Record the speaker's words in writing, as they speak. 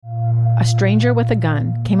a stranger with a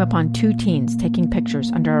gun came upon two teens taking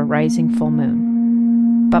pictures under a rising full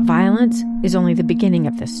moon. But violence is only the beginning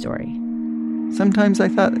of this story. Sometimes I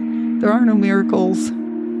thought, there are no miracles.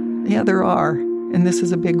 Yeah, there are, and this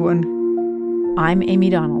is a big one. I'm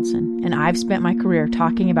Amy Donaldson, and I've spent my career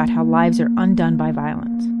talking about how lives are undone by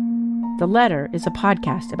violence. The Letter is a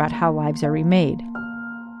podcast about how lives are remade.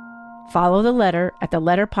 Follow The Letter at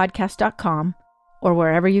theletterpodcast.com or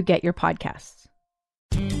wherever you get your podcasts.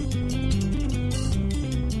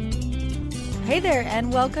 Hey there,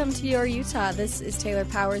 and welcome to Your Utah. This is Taylor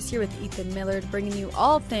Powers here with Ethan Millard, bringing you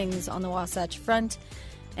all things on the Wasatch Front.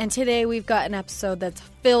 And today we've got an episode that's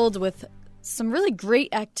filled with some really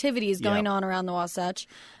great activities going on around the Wasatch.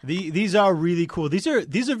 These are really cool. These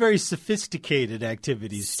are very sophisticated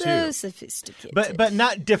activities too. So sophisticated, but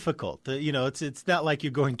not difficult. It's not like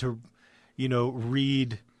you're going to,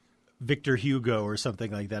 read Victor Hugo or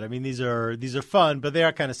something like that. I mean, these are fun, but they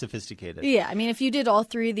are kind of sophisticated. Yeah, I mean, if you did all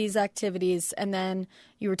three of these activities and then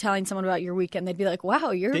you were telling someone about your weekend, they'd be like, "Wow,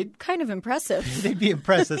 you're kind of impressive." They'd be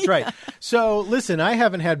impressed. That's right. So, listen, I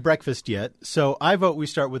haven't had breakfast yet, so I vote we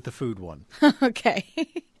start with the food one. Okay,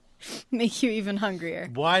 make you even hungrier.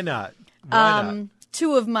 Why not? Why not?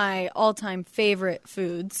 Two of my all-time favorite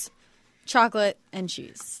foods: chocolate and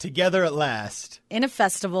cheese. Together at last. In a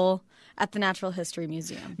festival at the Natural History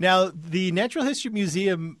Museum. Now, the Natural History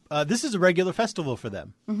Museum, this is a regular festival for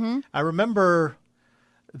them. Mm-hmm. I remember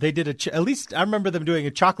they did at least I remember them doing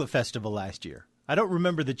a chocolate festival last year. I don't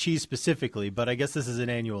remember the cheese specifically, but I guess this is an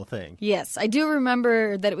annual thing. Yes, I do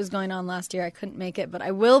remember that it was going on last year. I couldn't make it, but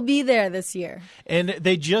I will be there this year. And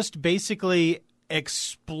they just basically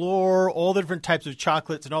explore all the different types of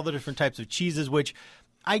chocolates and all the different types of cheeses, which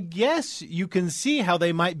I guess you can see how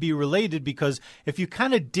they might be related, because if you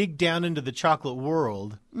kind of dig down into the chocolate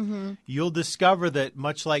world, you'll discover that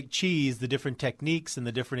much like cheese, the different techniques and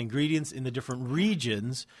the different ingredients in the different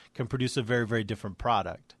regions can produce a very, very different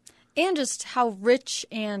product. And just how rich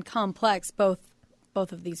and complex both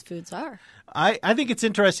of these foods are. I think it's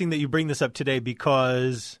interesting that you bring this up today,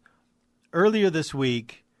 because earlier this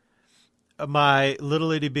week, my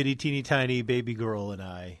little itty bitty teeny tiny baby girl and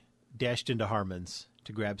I dashed into Harmon's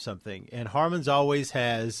to grab something. And Harmon's always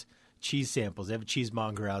has cheese samples. They have a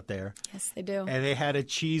cheesemonger out there. Yes, they do. And they had a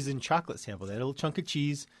cheese and chocolate sample. They had a little chunk of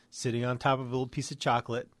cheese sitting on top of a little piece of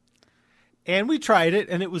chocolate. And we tried it,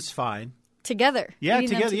 and it was fine. Together. Yeah,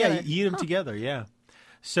 together. Yeah, you eat them together, yeah.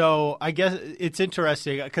 So I guess it's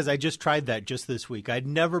interesting, because I just tried that just this week. I'd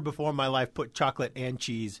never before in my life put chocolate and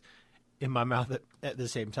cheese in my mouth at the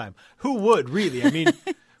same time. Who would, really? I mean,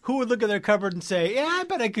 who would look at their cupboard and say, yeah, I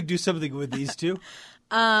bet I could do something with these two?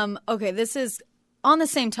 Okay, this is on the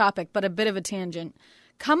same topic, but a bit of a tangent.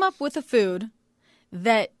 Come up with a food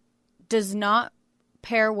that does not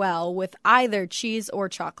pair well with either cheese or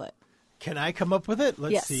chocolate. Can I come up with it?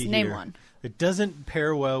 Let's see. Name here. one. It doesn't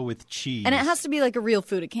pair well with cheese. And it has to be like a real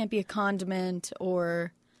food. It can't be a condiment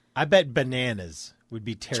or... I bet bananas would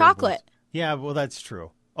be terrible. Chocolate. Yeah, well, that's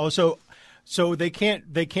true. Oh, so they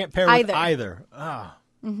can't pair with either. Ah.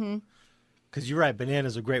 Mm-hmm. Because you're right,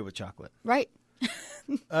 bananas are great with chocolate. Right.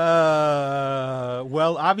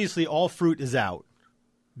 Well, obviously all fruit is out,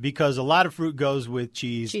 because a lot of fruit goes with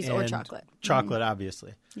cheese and or chocolate. Chocolate,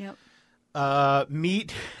 obviously. Yep.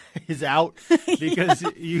 Meat is out, because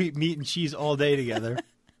you eat meat and cheese all day together.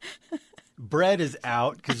 Bread is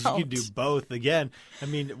out, because you can do both. Again, I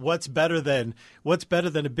mean, what's better than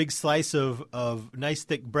a big slice of nice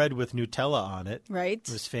thick bread with Nutella on it? Right.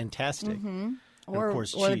 It was fantastic. Mm-hmm. Or of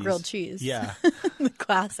course, or cheese. the grilled cheese. Yeah. The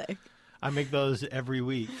classic. I make those every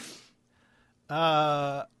week.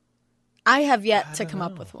 I have yet to come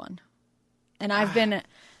up with one. And I've been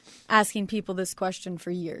asking people this question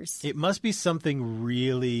for years. It must be something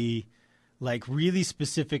really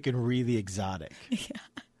specific and really exotic. Yeah,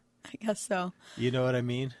 I guess so. You know what I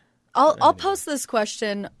mean? I'll post this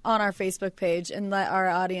question on our Facebook page and let our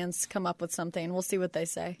audience come up with something. We'll see what they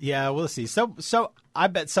say. Yeah, we'll see. So I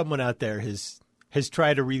bet someone out there has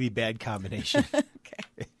tried a really bad combination.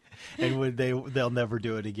 Okay. And they'll never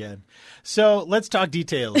do it again. So let's talk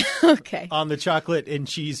details. Okay. On the Chocolate and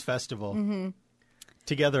Cheese Festival. Mm-hmm.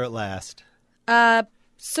 Together at last.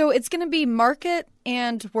 So it's going to be market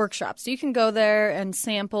and workshops. So you can go there and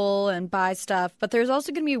sample and buy stuff. But there's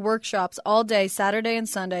also going to be workshops all day, Saturday and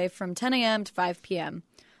Sunday, from 10 a.m. to 5 p.m.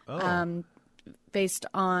 Oh. Based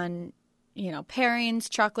on, pairings,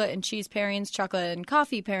 chocolate and cheese pairings, chocolate and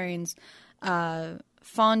coffee pairings,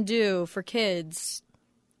 fondue for kids,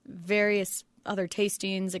 various other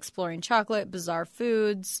tastings, exploring chocolate, bizarre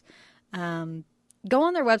foods. Go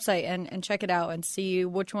on their website and check it out and see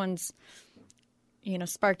which ones,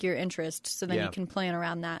 spark your interest, so then you can plan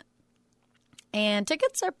around that. And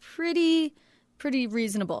tickets are pretty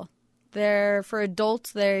reasonable. They're for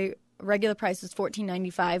adults. Their regular price is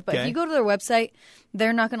 $14.95. But if you go to their website,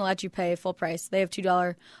 they're not going to let you pay full price. They have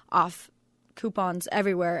 $2 off coupons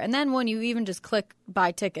everywhere. And then when you even just click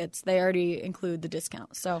buy tickets, they already include the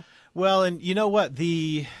discount. So well, and you know what?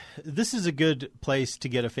 This is a good place to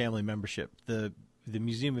get a family membership. The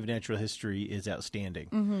Museum of Natural History is outstanding.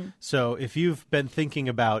 Mm-hmm. So if you've been thinking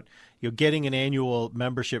about getting an annual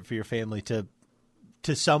membership for your family to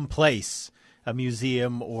some place, a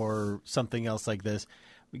museum or something else like this,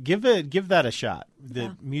 give that a shot.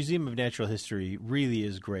 The Museum of Natural History really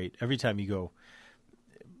is great. Every time you go,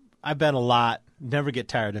 I've been a lot, never get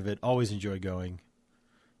tired of it, always enjoy going.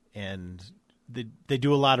 And they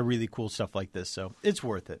do a lot of really cool stuff like this, so it's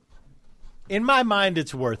worth it. In my mind,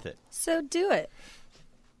 it's worth it. So do it.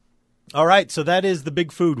 All right, so that is the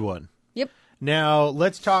big food one. Yep. Now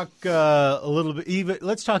let's talk a little bit.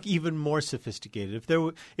 Let's talk even more sophisticated.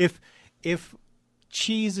 If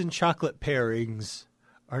cheese and chocolate pairings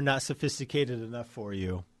are not sophisticated enough for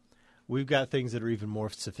you, we've got things that are even more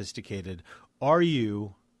sophisticated. Are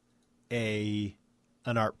you an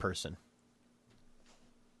art person?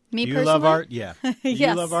 Me you personally? love art? Yeah. Yes.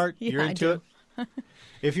 You love art? Yeah, You're into it?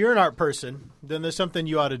 If you're an art person, then there's something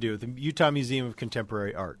you ought to do. The Utah Museum of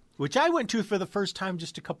Contemporary Art, which I went to for the first time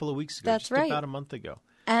just a couple of weeks ago. That's right. About a month ago.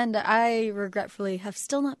 And I regretfully have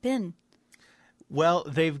still not been. Well,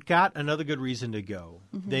 they've got another good reason to go.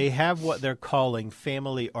 Mm-hmm. They have what they're calling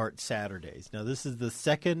Family Art Saturdays. Now, this is the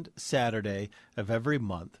second Saturday of every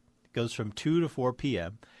month. It goes from 2 to 4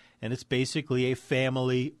 p.m., and it's basically a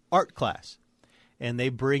family art class. And they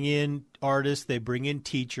bring in artists, they bring in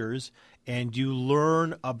teachers, and you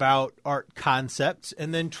learn about art concepts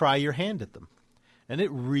and then try your hand at them. And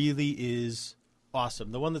it really is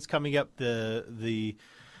awesome. The one that's coming up, that's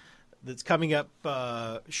coming up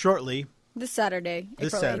shortly. This Saturday,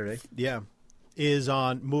 April 8th. Yeah, is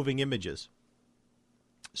on moving images.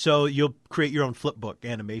 So you'll create your own flipbook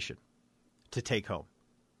animation to take home,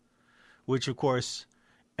 which, of course,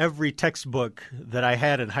 every textbook that I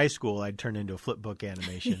had in high school, I'd turn into a flipbook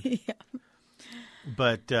animation. Yeah.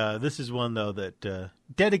 But this is one, though, that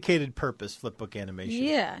dedicated purpose flipbook animation.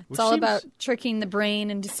 Yeah, it's all about tricking the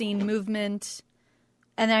brain into seeing movement.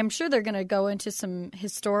 And I'm sure they're going to go into some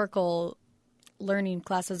historical learning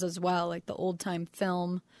classes as well, like the old-time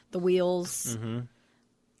film, the wheels. Mm-hmm.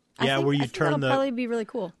 Yeah, where you turn that'll probably be really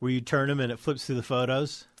cool. Where you turn them and it flips through the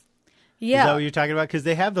photos. Yeah. Is that what you're talking about? Because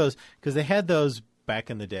they have those. Because they had those back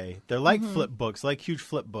in the day. They're like flip books, like huge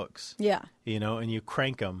flip books. Yeah. And you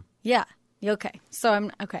crank them. Yeah. Okay. So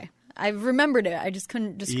I'm okay. I remembered it. I just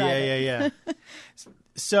couldn't describe it. Yeah.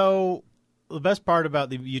 So the best part about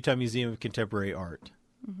the Utah Museum of Contemporary Art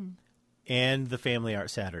and the Family Art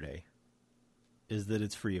Saturday is that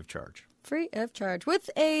it's free of charge. Free of charge with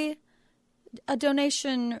a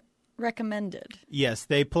donation recommended. Yes,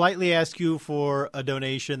 they politely ask you for a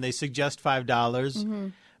donation. They suggest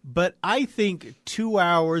 $5. But I think 2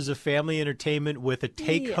 hours of family entertainment with a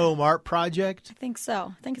take-home art project. I think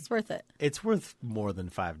so. I think it's worth it. It's worth more than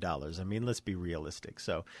 $5. I mean, let's be realistic.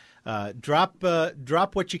 So drop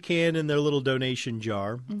what you can in their little donation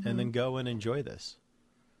jar and then go and enjoy this.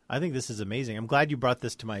 I think this is amazing. I'm glad you brought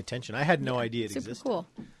this to my attention. I had no idea it existed. Super cool.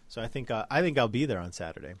 So I think I'll be there on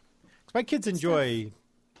Saturday. 'Cause my kids enjoy,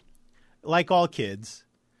 like all kids,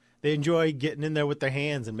 they enjoy getting in there with their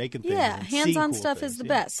hands and making things. Yeah, and hands-on cool stuff things. is the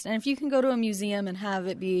best. And if you can go to a museum and have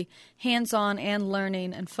it be hands-on and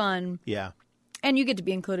learning and fun. Yeah. And you get to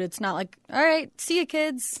be included. It's not like, all right, see you,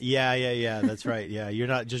 kids. Yeah. That's right. Yeah, you're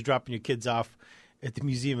not just dropping your kids off at the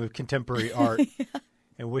Museum of Contemporary Art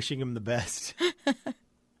and wishing them the best.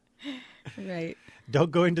 Right.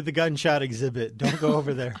 Don't go into the gunshot exhibit. Don't go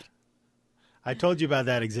over there. I told you about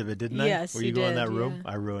that exhibit, didn't I? Yes, Where you go in did, that room?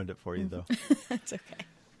 yeah. I ruined it for you, though. That's okay.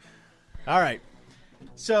 All right.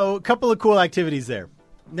 So a couple of cool activities there.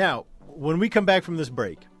 Now, when we come back from this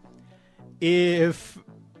break, if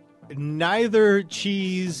neither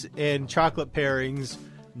cheese and chocolate pairings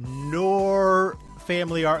nor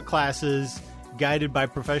family art classes guided by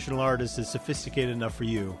professional artists is sophisticated enough for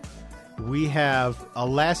you, we have a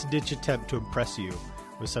last-ditch attempt to impress you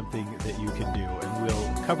with something that you can do, and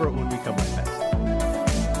we'll cover it when we come right back.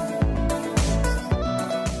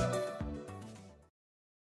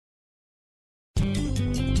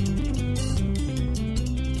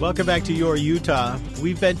 Welcome back to Your Utah.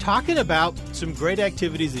 We've been talking about some great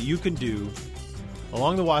activities that you can do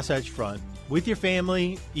along the Wasatch Front with your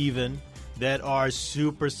family even, that are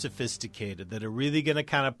super sophisticated, that are really going to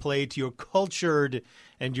kind of play to your cultured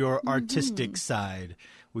and your artistic side.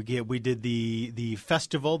 We did the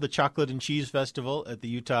festival, the Chocolate and Cheese Festival at the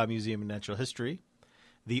Utah Museum of Natural History.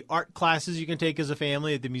 The art classes you can take as a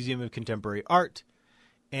family at the Museum of Contemporary Art.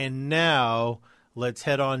 And now let's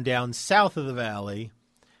head on down south of the valley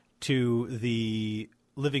to the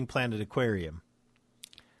Living Planet Aquarium.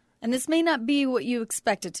 And this may not be what you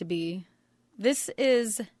expect it to be. This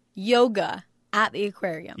is yoga at the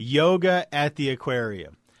aquarium. Yoga at the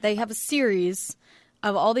aquarium. They have a series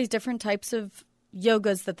of all these different types of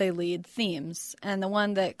yogas that they lead, themes. And the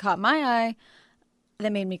one that caught my eye,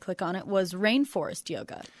 that made me click on it, was rainforest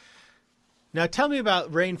yoga. Now tell me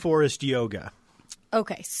about rainforest yoga.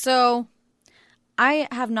 Okay, so I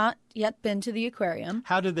have not yet been to the aquarium.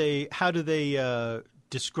 How do they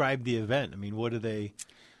describe the event? I mean, what do they?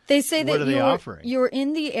 They say what that are they offering? you're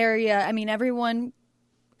in the area. I mean, everyone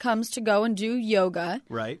comes to go and do yoga.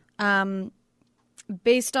 Right.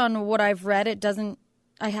 Based on what I've read,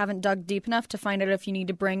 I haven't dug deep enough to find out if you need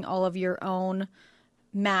to bring all of your own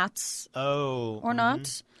mats or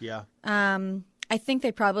not. Yeah. I think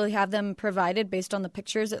they probably have them provided based on the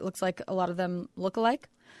pictures. It looks like a lot of them look alike.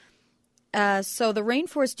 So the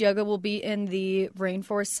rainforest yoga will be in the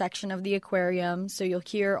rainforest section of the aquarium. So you'll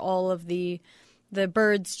hear all of the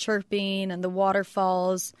birds chirping and the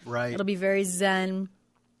waterfalls. Right. It'll be very zen.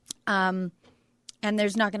 And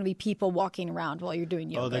there's not going to be people walking around while you're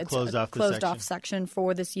doing yoga. Oh, they closed off the closed off section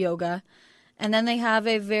for this yoga. And then they have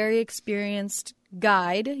a very experienced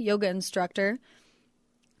guide, yoga instructor,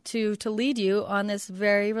 to lead you on this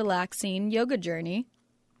very relaxing yoga journey.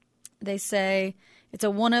 They say it's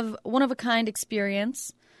a one of a kind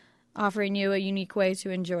experience, offering you a unique way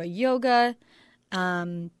to enjoy yoga.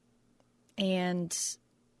 And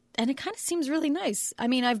it kind of seems really nice. I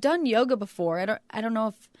mean, I've done yoga before. I don't know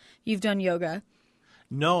if you've done yoga.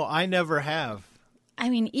 No, I never have. I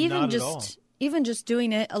mean, even just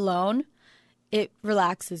doing it alone, it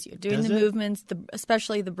relaxes you. Doing Does the it? movements,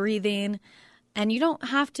 especially the breathing, and you don't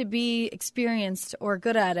have to be experienced or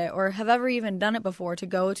good at it or have ever even done it before to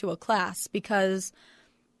go to a class, because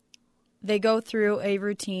they go through a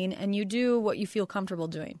routine and you do what you feel comfortable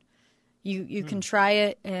doing. You can try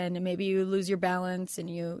it, and maybe you lose your balance and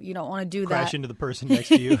you don't want to do Crash that. into the person next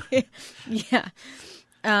to you. Yeah.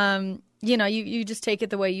 You just take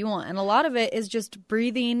it the way you want. And a lot of it is just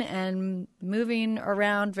breathing and moving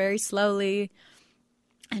around very slowly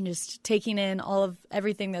and just taking in all of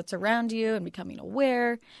everything that's around you and becoming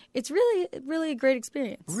aware. It's really, really a great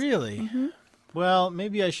experience. Really? Mm-hmm. Well,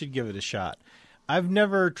 maybe I should give it a shot. I've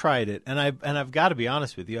never tried it, and I've got to be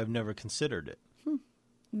honest with you, I've never considered it.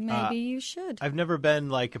 Maybe you should. I've never been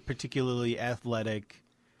like a particularly athletic,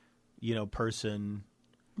 person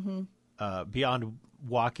beyond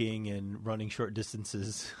walking and running short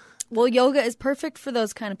distances. Well, yoga is perfect for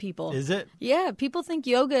those kind of people. Is it? Yeah, people think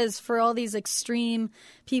yoga is for all these extreme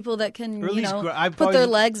people that can, Or at least put their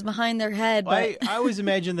legs behind their head. But I always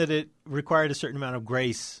imagined that it required a certain amount of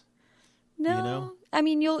grace. no, I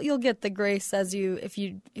mean you'll get the grace as if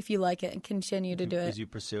you like it and continue to do it As you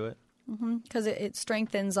pursue it. because it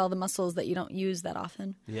strengthens all the muscles that you don't use that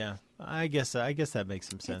often. Yeah, I guess that makes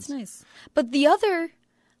some sense. It's nice. But the other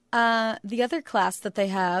class that they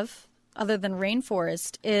have, other than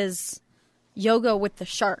rainforest, is yoga with the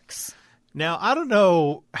sharks. Now, I don't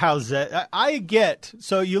know how I get.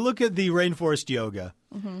 So you look at the rainforest yoga,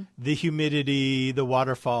 the humidity, the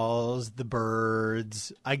waterfalls, the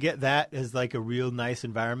birds. I get that as like a real nice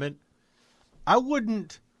environment. I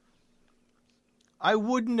wouldn't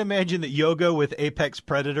imagine that yoga with apex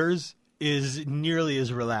predators is nearly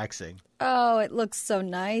as relaxing. Oh, it looks so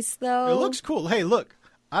nice, though. It looks cool. Hey, look,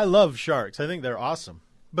 I love sharks. I think they're awesome.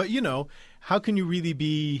 But, how can you really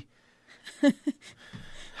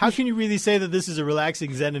say that this is a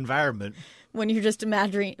relaxing Zen environment? When you're just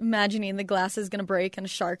imagining the glass is going to break and a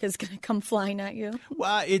shark is going to come flying at you.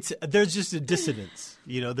 Well, there's just a dissonance.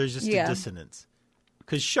 There's just a dissonance.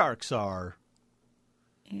 Because sharks are...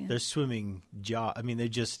 Yeah. They're swimming jaw. I mean, they're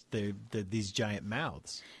these giant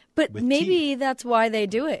mouths. But with maybe teeth. that's why they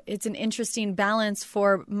do it. It's an interesting balance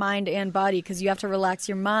for mind and body because you have to relax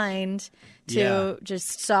your mind to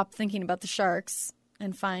just stop thinking about the sharks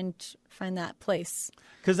and find that place.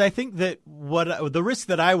 Because I think that the risk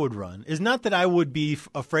that I would run is not that I would be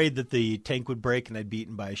afraid that the tank would break and I'd be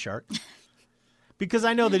eaten by a shark. Because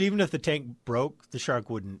I know that even if the tank broke, the shark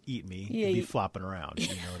wouldn't eat me. It'd be flopping around. You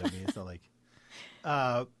know what I mean? It's not like...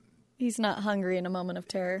 He's not hungry in a moment of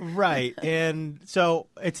terror. Right. And so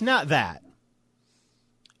it's not that.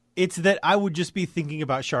 It's that I would just be thinking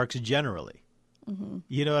about sharks generally. Mm-hmm.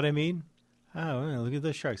 You know what I mean? Oh, well, look at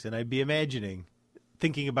those sharks. And I'd be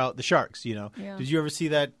thinking about the sharks, Yeah. Did you ever see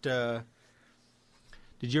that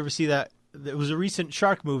there was a recent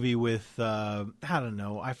shark movie with I don't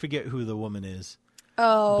know, I forget who the woman is.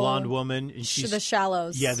 Oh, Blonde woman. And she's, The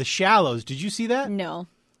Shallows. Yeah, The Shallows. Did you see that? No,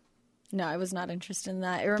 I was not interested in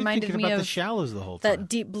that. It I've been reminded thinking me about of The Shallows the whole time. that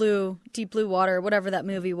deep blue water, whatever that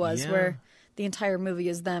movie was, Yeah. where the entire movie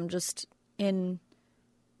is them just in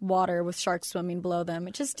water with sharks swimming below them.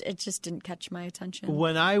 It just didn't catch my attention.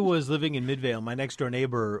 When I was living in Midvale, my next door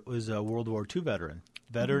neighbor was a World War II veteran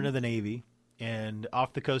of the Navy, and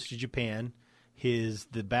off the coast of Japan,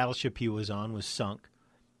 the battleship he was on was sunk,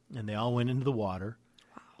 and they all went into the water,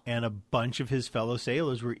 and a bunch of his fellow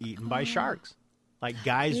sailors were eaten by sharks. Like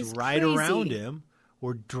guys It's right crazy. around him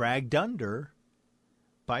were dragged under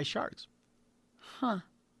by sharks. Huh.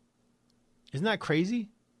 Isn't that crazy?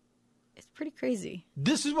 It's pretty crazy.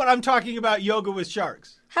 This is what I'm talking about, yoga with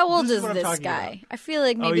sharks. How old This is what I'm this talking guy? about. I feel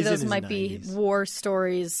like maybe he's in those his might be 90s. war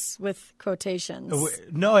stories with quotations.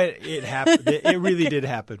 No, it happened. It really did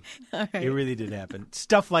happen. All right. It really did happen.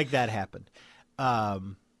 Stuff like that happened.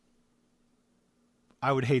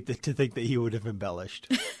 I would hate to think that he would have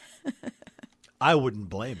embellished. I wouldn't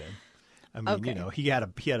blame him. I mean, Okay. you know, he had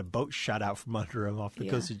a boat shot out from under him off the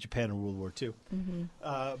Yeah. coast of Japan in World War II.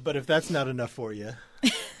 Mm-hmm. But if that's not enough for you,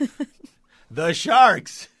 the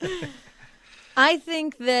sharks. I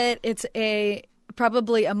think that it's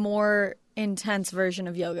probably a more intense version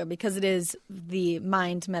of yoga because it is the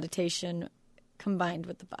mind meditation combined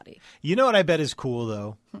with the body. You know what I bet is cool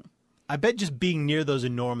though? I bet just being near those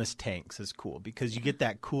enormous tanks is cool because you get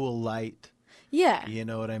that cool light. Yeah. You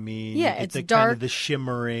know what I mean? Yeah, You get it's the kind dark. of the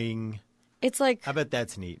shimmering. It's like I bet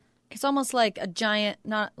that's neat. it's almost like a giant,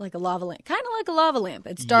 not like a lava lamp, kind of like a lava lamp.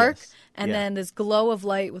 It's dark, Yes. and Yeah. then this glow of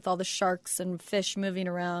light with all the sharks and fish moving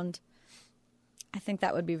around. I think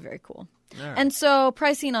that would be very cool. All right. And so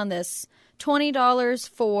pricing on this, $20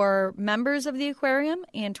 for members of the aquarium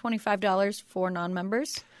and $25 for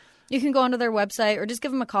non-members. You can go onto their website or just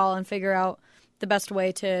give them a call and figure out the best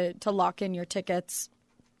way to lock in your tickets.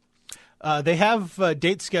 They have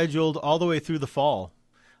dates scheduled all the way through the fall.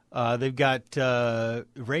 They've got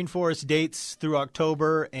rainforest dates through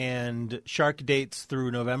October and shark dates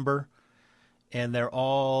through November. And they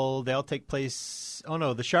all take place. Oh,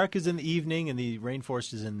 no, the shark is in the evening and the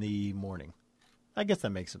rainforest is in the morning. I guess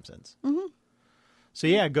that makes some sense. Mm-hmm. So,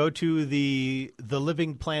 yeah, go to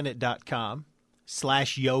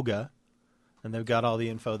thelivingplanet.com/yoga, and they've got all the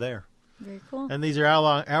info there. Very cool. And these are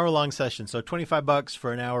hour-long sessions. So $25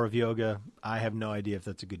 for an hour of yoga. I have no idea if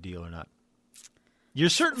that's a good deal or not. You're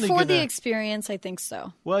certainly For gonna, the experience, I think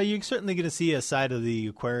so. well, you're certainly going to see a side of the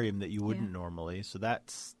aquarium that you wouldn't normally. So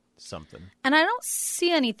that's something. And I don't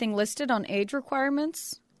see anything listed on age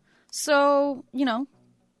requirements. So, you know,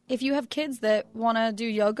 if you have kids that want to do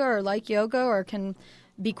yoga or like yoga or can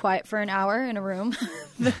be quiet for an hour in a room,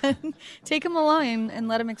 then take them along and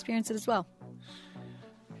let them experience it as well.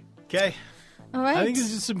 Okay. All right. I think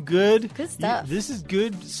this is some good stuff. This is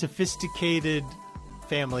good, sophisticated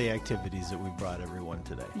family activities that we brought everyone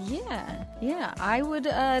today. Yeah. I would,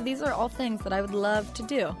 these are all things that I would love to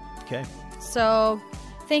do. Okay. So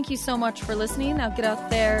thank you so much for listening. Now get out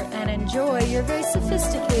there and enjoy your very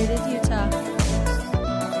sophisticated Utah.